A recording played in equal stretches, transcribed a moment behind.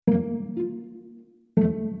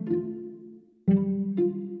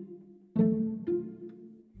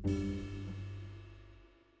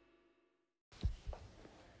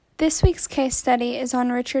This week's case study is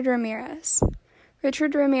on Richard Ramirez.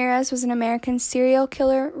 Richard Ramirez was an American serial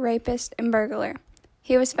killer, rapist, and burglar.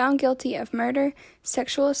 He was found guilty of murder,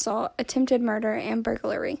 sexual assault, attempted murder, and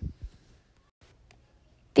burglary.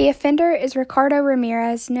 The offender is Ricardo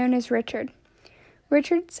Ramirez, known as Richard.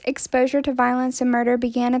 Richard's exposure to violence and murder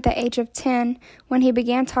began at the age of 10 when he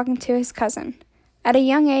began talking to his cousin. At a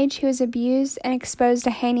young age, he was abused and exposed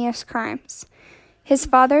to heinous crimes. His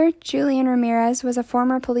father, Julian Ramirez, was a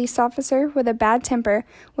former police officer with a bad temper,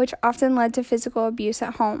 which often led to physical abuse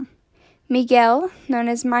at home. Miguel, known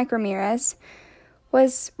as Mike Ramirez,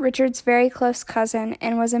 was Richard's very close cousin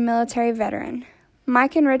and was a military veteran.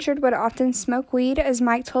 Mike and Richard would often smoke weed as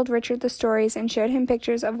Mike told Richard the stories and showed him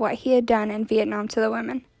pictures of what he had done in Vietnam to the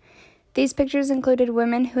women. These pictures included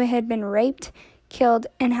women who had been raped, killed,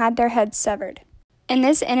 and had their heads severed. In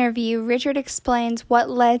this interview, Richard explains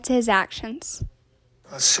what led to his actions.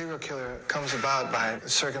 A serial killer comes about by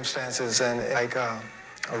circumstances and like a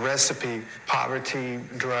recipe: poverty,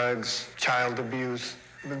 drugs, child abuse.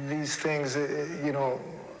 These things,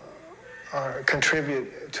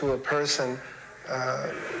 contribute to a person,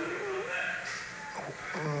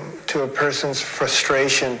 to a person's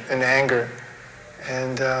frustration and anger,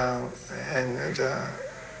 and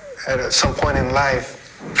at some point in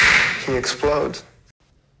life, he explodes.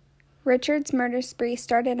 Richard's murder spree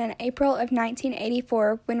started in April of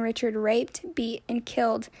 1984 when Richard raped, beat, and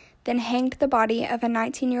killed, then hanged the body of a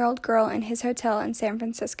 19-year-old girl in his hotel in San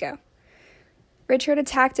Francisco. Richard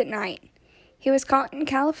attacked at night. He was caught in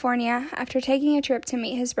California after taking a trip to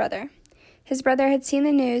meet his brother. His brother had seen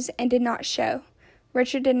the news and did not show.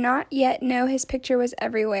 Richard did not yet know his picture was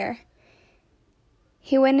everywhere.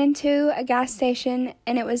 He went into a gas station,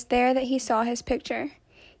 and it was there that he saw his picture.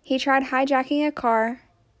 He tried hijacking a car,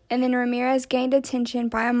 and then Ramirez gained attention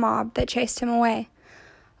by a mob that chased him away.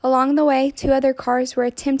 Along the way, 2 other cars were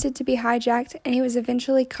attempted to be hijacked, and he was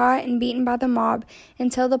eventually caught and beaten by the mob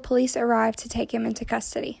until the police arrived to take him into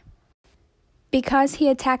custody. Because he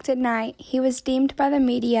attacked at night, he was deemed by the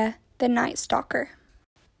media the Night Stalker.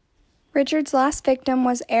 Richard's last victim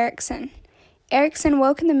was Erickson. Erickson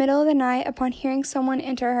woke in the middle of the night upon hearing someone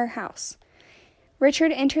enter her house.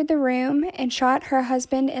 Richard entered the room and shot her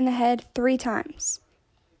husband in the head 3 times.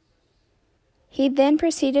 He then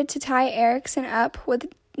proceeded to tie Erickson up with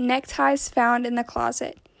neckties found in the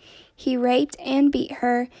closet. He raped and beat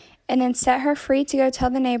her and then set her free to go tell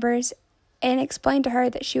the neighbors and explained to her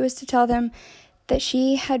that she was to tell them that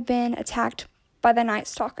she had been attacked by the Night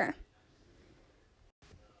Stalker.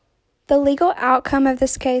 The legal outcome of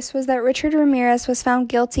this case was that Richard Ramirez was found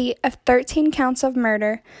guilty of 13 counts of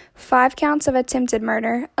murder, 5 counts of attempted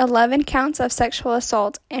murder, 11 counts of sexual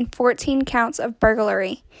assault, and 14 counts of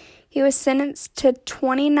burglary. He was sentenced to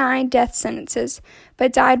 29 death sentences,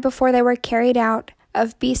 but died before they were carried out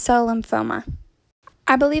of B-cell lymphoma.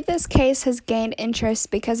 I believe this case has gained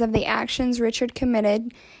interest because of the actions Richard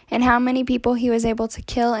committed and how many people he was able to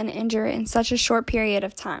kill and injure in such a short period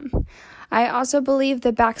of time. I also believe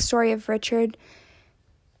the backstory of Richard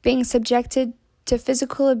being subjected to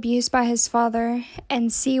physical abuse by his father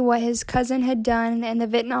and see what his cousin had done in the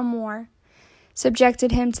Vietnam War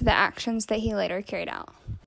subjected him to the actions that he later carried out.